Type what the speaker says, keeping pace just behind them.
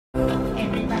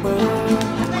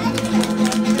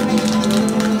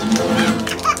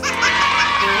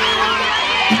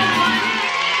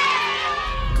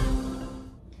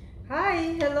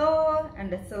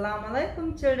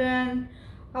children.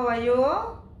 How are you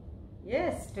all?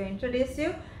 Yes, to introduce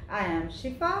you, I am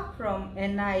Shifa from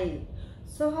NIE.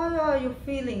 So how are you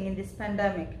feeling in this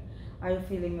pandemic? Are you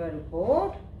feeling very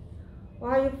bored?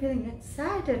 Or are you feeling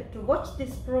excited to watch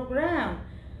this program?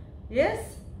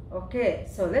 Yes? Okay,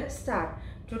 so let's start.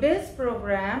 Today's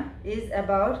program is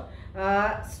about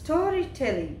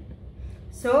storytelling.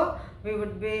 So we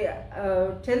would be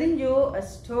telling you a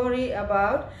story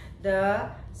about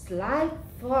the sly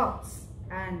fox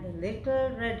and the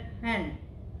little red hen.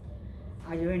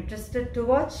 Are you interested to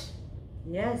watch?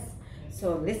 Yes.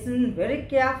 So listen very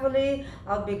carefully.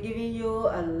 I'll be giving you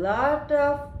a lot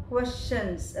of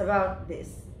questions about this.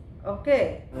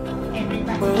 Okay.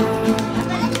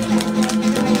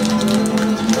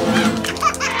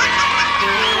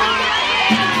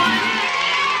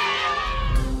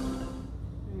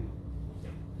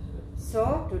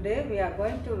 So today we are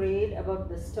going to read about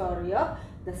the story of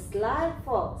the sly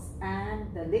fox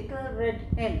and the little red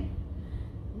hen.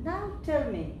 Now tell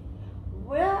me,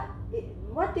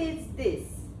 what is this?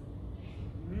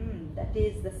 That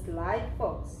is the sly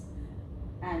fox.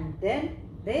 And then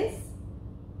this?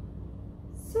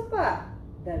 Super,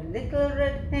 the little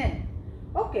red hen.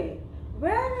 Okay,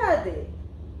 where are they?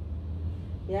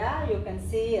 Yeah, you can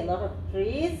see a lot of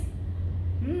trees.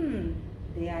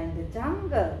 They are in the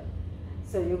jungle.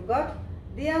 So you got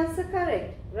the answer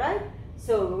correct, right?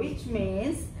 So which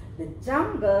means the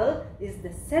jungle is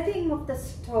the setting of the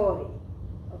story.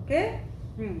 Okay?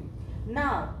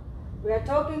 Now, we are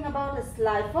talking about a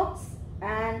sly fox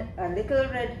and a little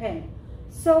red hen.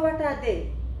 So what are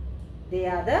they? They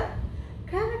are the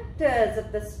characters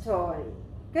of the story.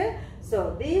 Okay?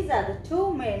 So these are the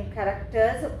two main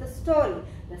characters of the story.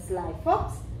 The sly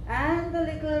fox and the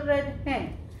little red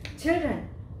hen. Children,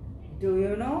 do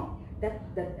you know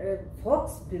that the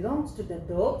fox belongs to the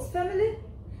dog's family?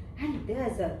 And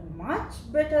there's a much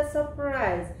better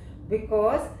surprise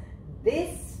because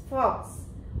this fox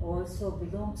also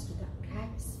belongs to the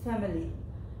cat's family.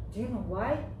 Do you know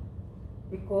why?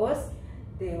 Because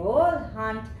they all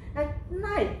hunt at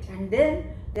night. And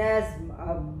then there's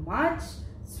a much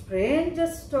stranger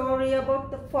story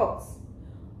about the fox.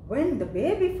 When the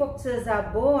baby foxes are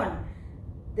born,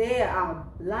 they are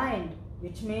blind,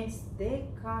 which means they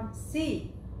can't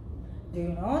see. Do you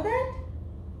know that?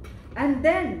 And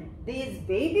then these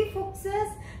baby foxes,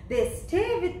 they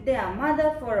stay with their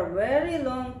mother for a very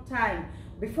long time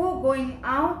before going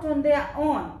out on their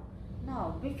own.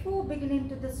 Now, before beginning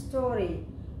to the story,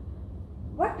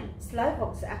 what did Sly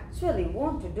Fox actually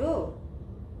want to do?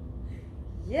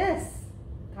 Yes,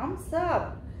 thumbs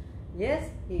up. Yes,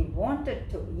 he wanted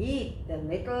to eat the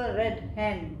little red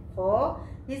hen for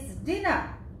his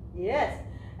dinner. Yes,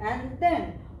 and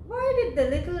then why did the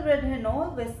little red hen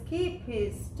always keep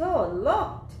his door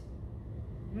locked?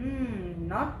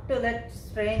 Not to let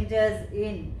strangers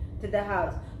in to the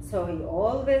house. So he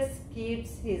always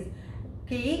keeps his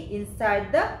key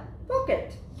inside the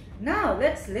pocket. Now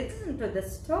let's listen to the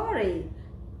story.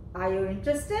 Are you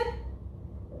interested?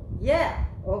 Yeah,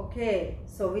 okay.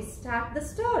 So we start the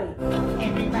story.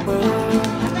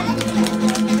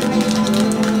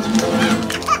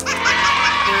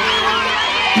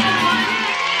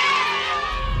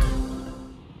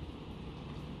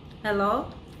 Hello,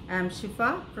 I am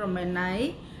Shifa from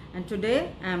NIE and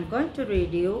today I am going to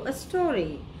read you a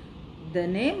story. The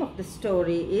name of the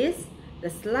story is The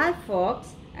Sly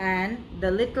Fox and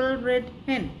the Little Red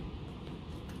Hen.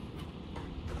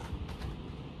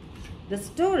 The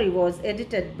story was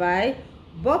edited by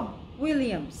Bob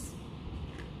Williams.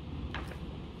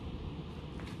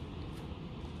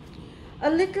 A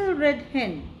little red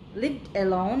hen lived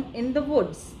alone in the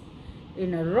woods.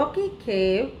 In a rocky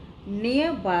cave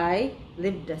nearby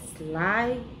lived a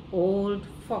sly old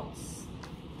fox.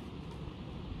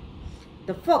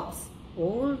 The fox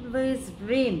always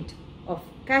dreamed of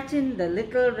catching the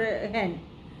little red hen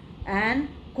and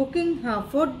cooking her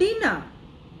for dinner.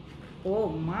 Oh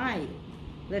my!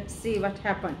 Let's see what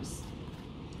happens.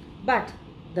 But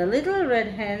the little red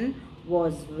hen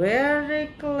was very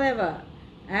clever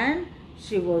and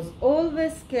she was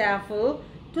always careful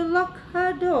to lock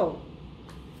her door.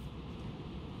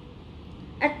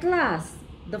 At last,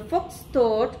 the fox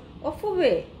thought of a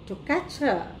way to catch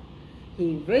her.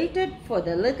 He waited for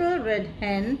the little red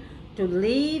hen to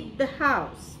leave the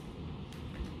house.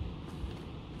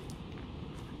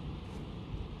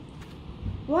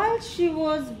 While she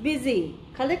was busy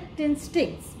collecting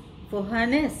sticks for her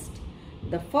nest,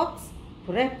 the fox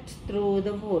crept through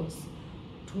the woods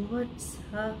towards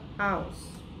her house.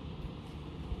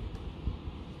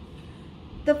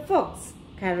 The fox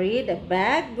carried a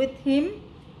bag with him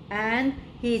and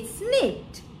he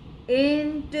sneaked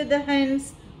into the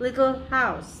hen's little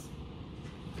house.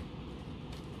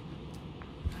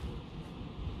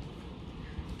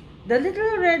 The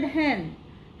little red hen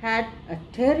had a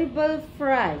terrible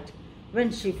fright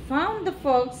when she found the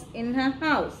fox in her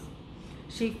house.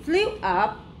 She flew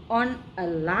up on a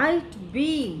light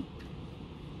beam.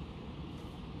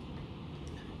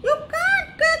 "You can't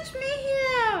catch me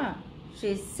here,"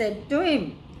 she said to him.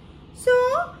 "So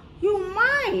you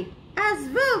might as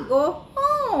well go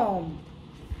home."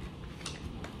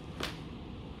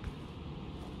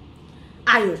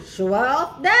 "Are you sure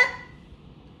of that?"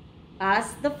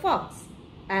 asked the fox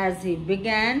as he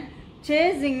began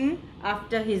chasing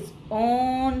after his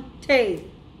own tail.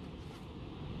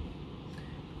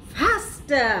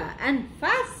 Faster and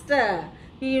faster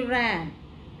he ran,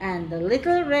 and the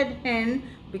little red hen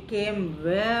became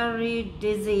very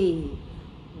dizzy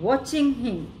watching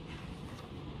him.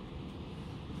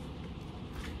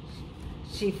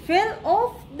 She fell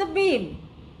off the beam,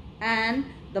 and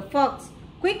the fox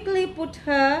quickly put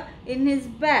her in his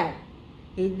bag.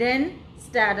 He then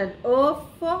started off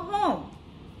for home.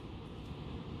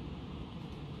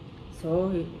 So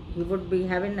he would be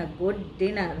having a good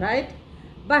dinner, right?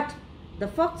 But the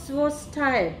fox was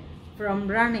tired from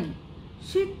running.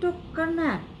 She took a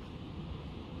nap.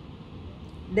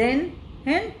 Then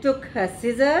hen took her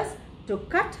scissors to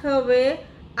cut her way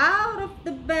out of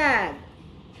the bag.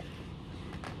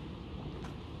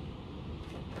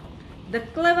 The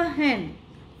clever hen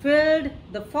filled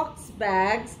the fox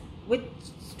bags with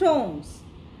stones.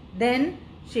 Then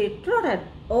she trotted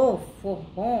off for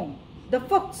home. The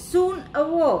fox soon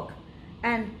awoke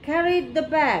and carried the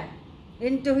bag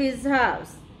into his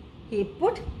house. He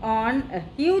put on a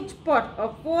huge pot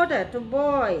of water to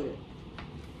boil.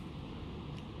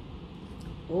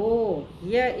 Oh,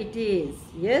 here it is.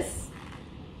 Yes,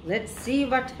 let's see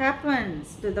what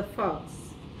happens to the fox.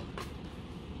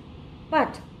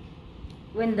 But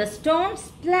when the stones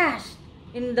splashed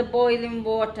in the boiling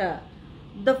water,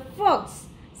 the fox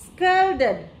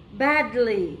scalded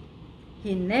badly.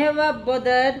 He never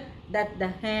bothered the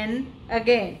hen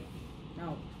again.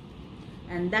 No.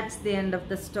 And that's the end of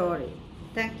the story.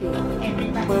 Thank you,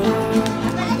 everybody.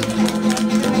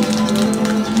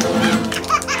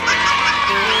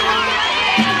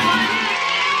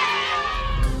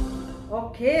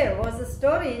 Okay, was the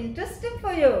story interesting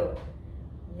for you?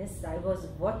 Yes, I was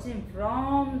watching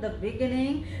from the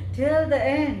beginning till the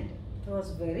end. It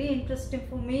was very interesting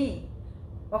for me.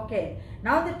 Okay,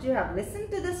 now that you have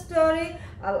listened to the story,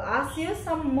 I'll ask you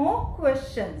some more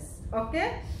questions.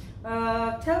 Okay,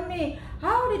 tell me,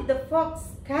 how did the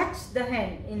fox catch the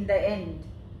hen in the end?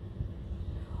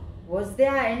 Was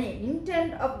there any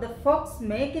intent of the fox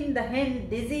making the hen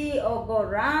dizzy or go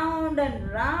round and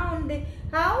round the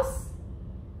house?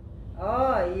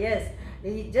 Oh yes,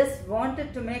 he just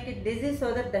wanted to make it dizzy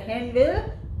so that the hen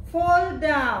will fall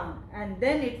down, and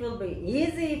then it will be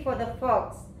easy for the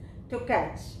fox to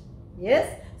catch.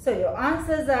 Yes, so your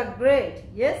answers are great.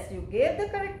 Yes, you gave the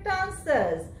correct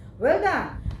answers. Well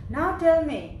done. Now tell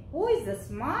me, who is the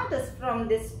smartest from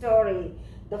this story?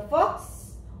 The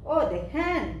fox or the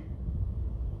hen?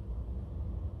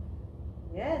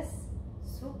 Yes,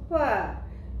 super.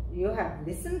 You have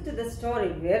listened to the story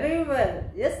very well.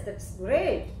 Yes, that's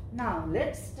great. Now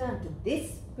let's turn to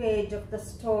this page of the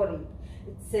story.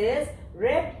 It says,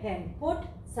 Red Hen put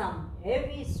some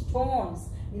heavy stones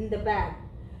in the bag.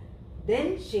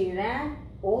 Then she ran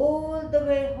all the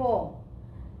way home.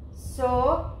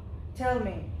 So tell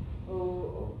me,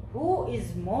 who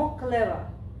is more clever,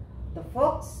 the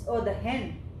fox or the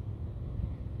hen?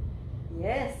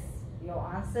 Yes, your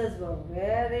answers were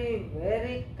very,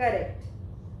 very correct.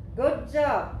 Good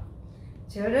job.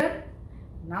 Children,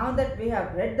 now that we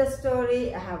have read the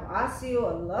story, I have asked you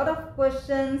a lot of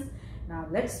questions. Now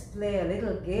let's play a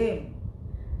little game.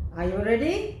 Are you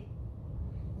ready?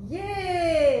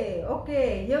 Yay!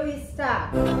 Okay, here we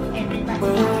start.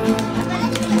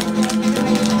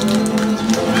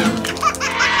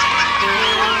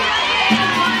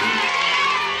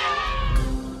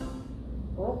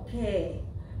 Okay,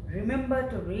 remember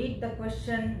to read the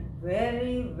question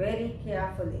very, very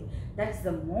carefully. That's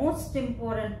the most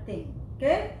important thing.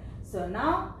 Okay, so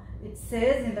now it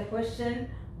says in the question,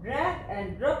 drag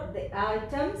and drop the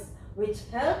items which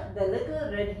help the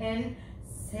little red hen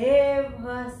save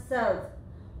herself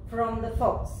from the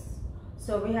fox.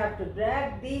 So we have to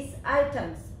drag these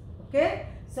items. Okay,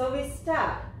 so we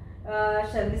start.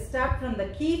 Shall we start from the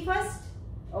key first?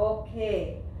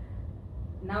 Okay,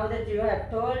 now that you have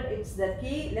told it's the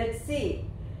key, let's see.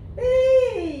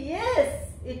 Hey, yes,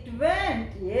 it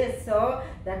went. Yes, so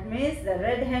that means the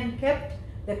red hen kept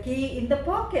the key in the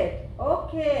pocket.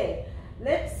 Okay,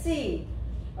 Let's see.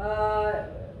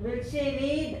 Will she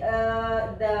need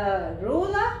the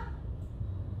ruler?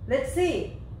 Let's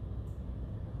see.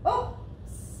 Oh,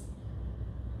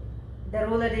 the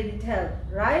ruler didn't help,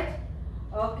 right?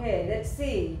 Okay, let's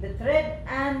see. The thread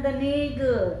and the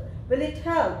needle. Will it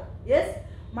help? Yes?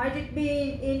 Might it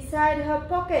be inside her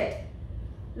pocket?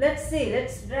 Let's see.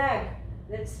 Let's drag.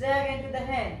 Let's drag into the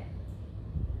hand.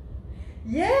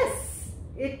 Yes,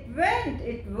 it went.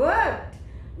 It worked.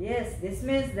 Yes, this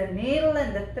means the needle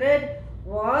and the thread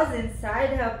was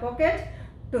inside her pocket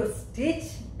to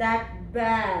stitch that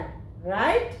bag,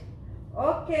 right?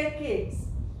 Okay, kids.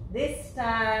 This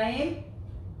time,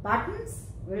 buttons.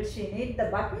 Will she need the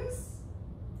buttons?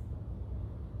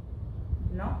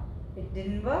 No, it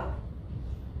didn't work.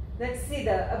 Let's see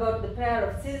about the pair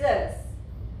of scissors.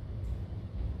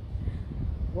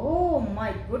 Oh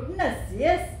my goodness,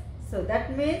 yes. So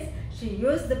that means she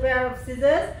used the pair of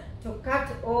scissors to cut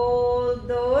all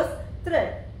those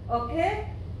thread. Okay.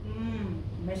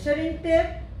 Measuring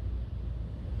tape.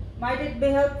 Might it be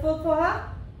helpful for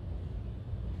her?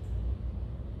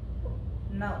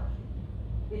 No,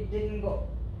 it didn't go.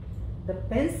 The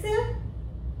pencil,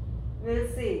 we'll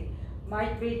see.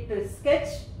 Might be to sketch,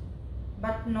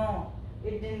 but no,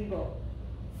 it didn't go.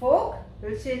 Fork,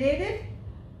 will she need it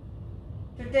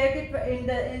to take it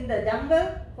in the jungle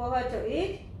for her to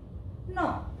eat?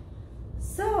 No.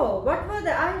 So, what were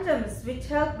the items which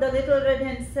helped the little red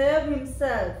hen save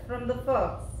himself from the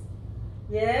fox?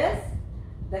 Yes,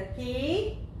 the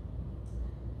key,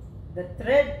 the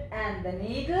thread and the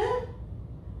needle,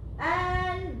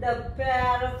 and the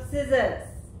pair of scissors.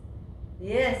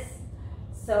 Yes,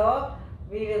 so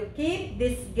we will keep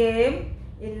this game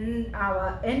in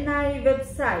our NI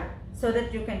website so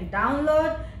that you can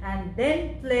download and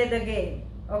then play the game.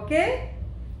 Okay?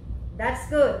 That's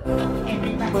good.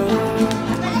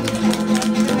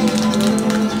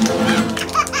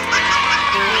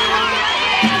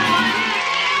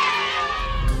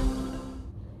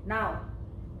 Now,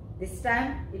 this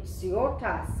time it's your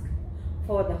task.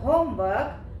 For the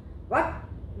homework, what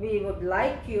we would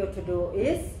like you to do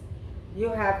is, you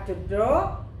have to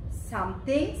draw some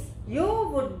things you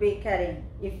would be carrying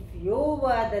if you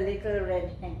were the little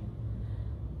red hen.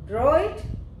 Draw it,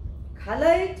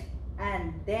 color it,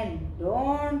 and then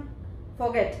don't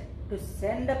forget to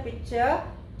send a picture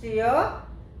to your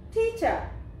teacher.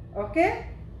 Okay?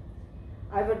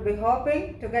 I would be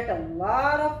hoping to get a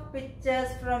lot of pictures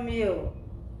from you.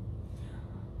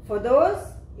 For those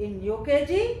in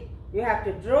UKG, you have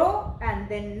to draw and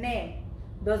then name.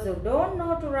 Those who don't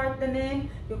know to write the name,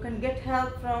 you can get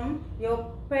help from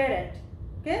your parent.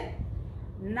 Okay?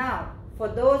 Now, for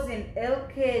those in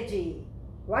LKG,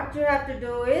 what you have to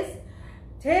do is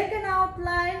take an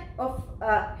outline of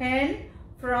a hen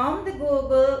from the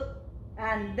Google,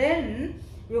 and then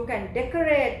you can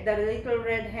decorate the little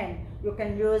red hen. You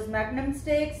can use magnum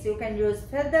sticks, you can use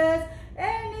feathers,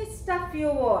 any stuff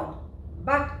you want.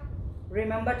 But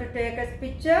remember to take a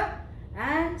picture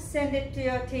and send it to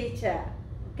your teacher.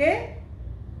 Okay?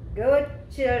 Good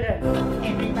children.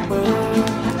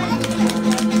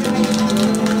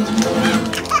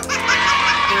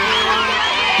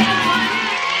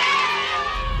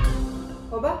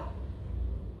 Oba,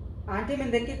 auntie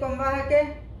men dekki kom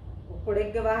wahake,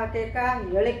 kukulegge wahake ka,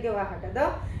 yelegge wahake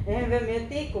da. එහෙම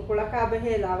මෙති කුකුලකා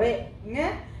බෙහෙ ලවේ නේ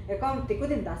එකම්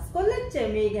තිකුදින් දස් කොල්ලච්චේ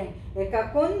මීගෙන්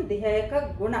එකකුන් දිහ එක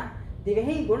ගුණ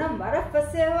දිවෙහින් ගුණ මර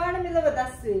පස්සේවාන මිලව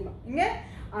දස්වීම නේ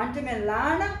aunty මෙන්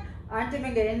ලාන aunty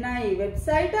මෙන්ගේ NI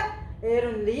website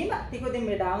ඒරුන් ලීම තිකුදින්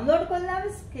මේ download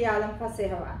කොල්ලාවිස් කියාලම්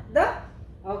පස්සේවාන the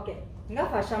okay nga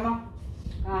fashama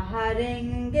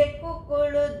aharenge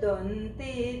kukulu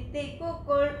donti ti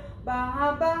kukul baha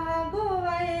baha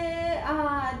govae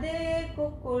ade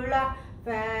kukula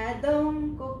Fadong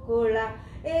kukula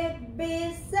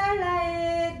ebbisalaye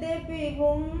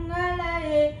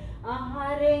debihungalaye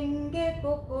aharenge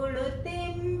kukulu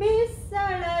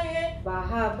timbisalaye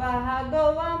baha baha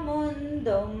gowa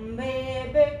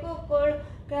mundombebe kukul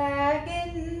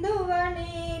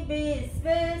kaginduvani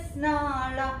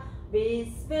bisvesnala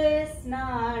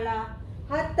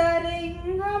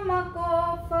hataringhamako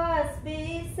fas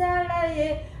bisalaye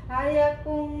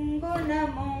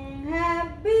ayakungunamung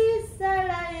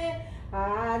habisalaye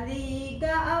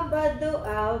aliga abadu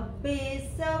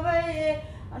abisavaye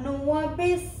anuwa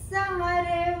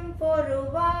bisaharem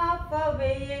foruwa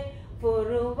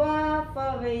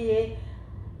faveye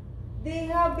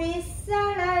diha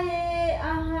bisalaye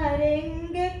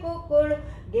aharenge kukul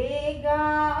gega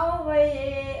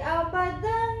avaye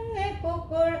abadange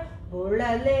kukul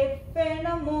bulale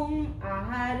fenamung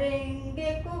aharenge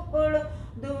kukul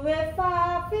duwe fa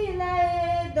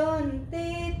filae don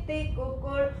titi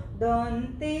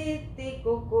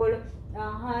kukul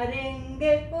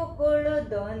aharenge kukul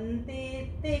don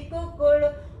titi kukul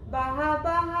baha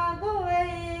baha goe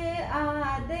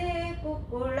ade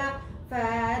kukula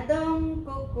fadon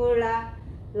kukula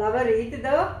lava reeti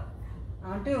do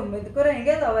auntie ummid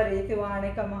korenge lava reeti waane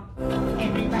kama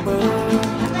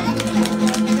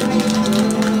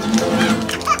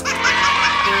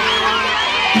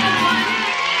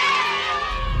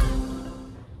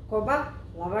koba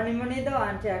lava nimani do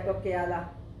auntie akko kiyala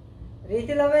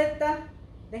reeti lava etta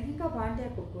දැන් එක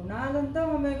පාණ්ඩයක් කුණාලන්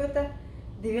තමයි මේකට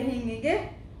දිවෙහින් ඉගේ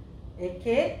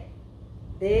එකේ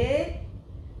දේ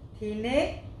තිනේ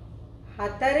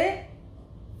හතරේ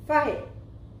පහේ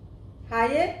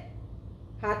හයේ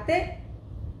හතේ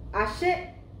අෂේ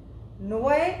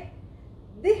නොවේ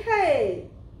දිහේ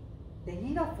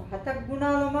දැන් එක පහතක්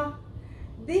ගුණාලම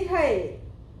දිහේ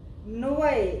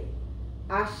නොවේ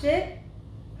අෂේ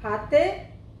හතේ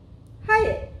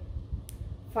හයේ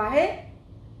පහේ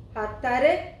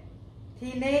හතරේ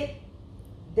තිනේ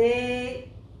දේ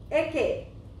එකේ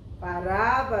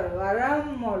බරාබර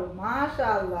වරම්මොල්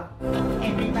මාෂාල්ලා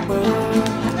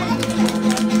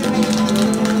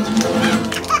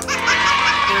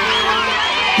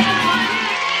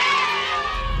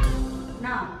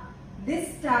now this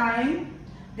time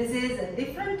this is a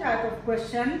different type of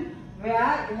question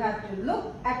where you have to look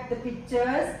at the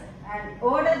pictures and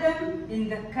order them in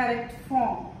the correct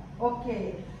form. Okay,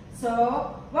 so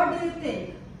what do you think?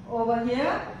 Over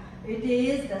here it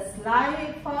is the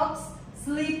sly fox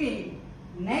sleeping.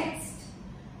 Next,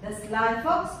 the sly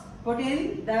fox put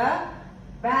in the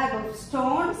bag of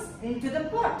stones into the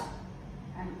pot.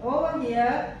 And over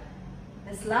here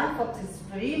the sly fox is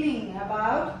dreaming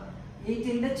about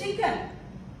eating the chicken.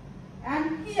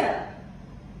 And here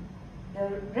the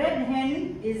red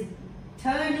hen is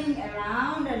turning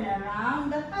around and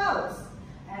around the house.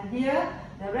 And here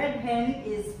the red hen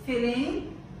is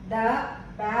filling the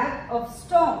bag of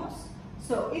stones.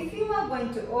 So if you are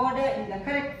going to order in the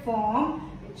correct form,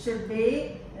 it should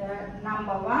be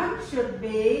number 1 should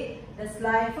be the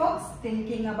sly fox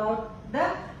thinking about the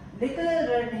little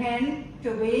red hen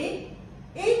to be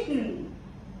eaten.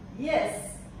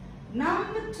 Yes.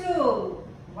 Number 2,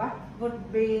 what would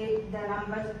be the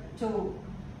number 2?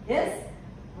 Yes,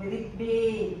 will it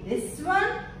be this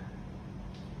one?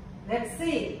 Let's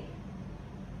see.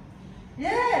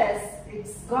 Yes,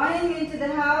 it's going into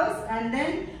the house and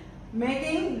then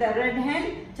making the red hen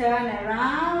turn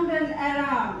around and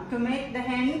around to make the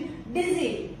hen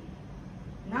dizzy.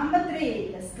 Number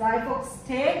 3, the sly fox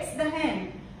takes the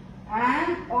hen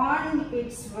and on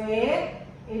its way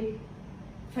it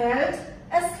felt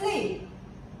asleep.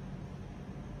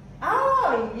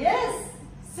 Oh yes,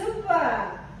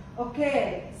 super.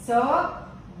 Okay, so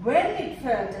when it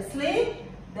felt asleep,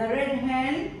 the red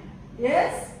hen,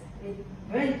 yes, it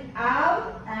went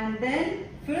out and then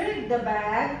filled the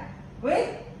bag with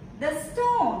the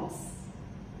stones.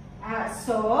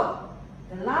 So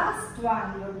the last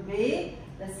one would be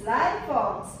the sly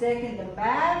fox taking the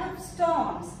bag of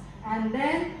stones and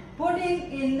then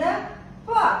putting in the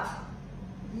pot.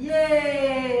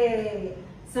 Yay!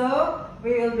 So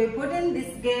we will be putting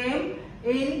this game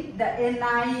in the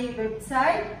NIE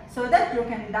website so that you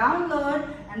can download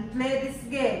and play this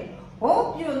game.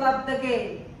 Hope you love the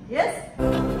game. Yes?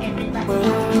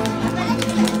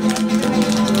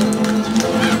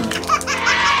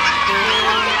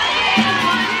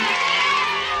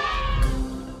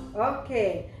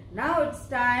 Okay, now it's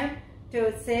time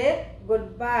to say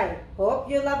goodbye. Hope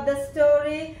you love the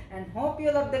story and hope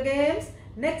you love the games.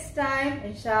 Next time,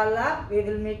 inshallah, we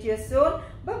will meet you soon.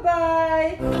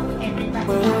 Bye-bye.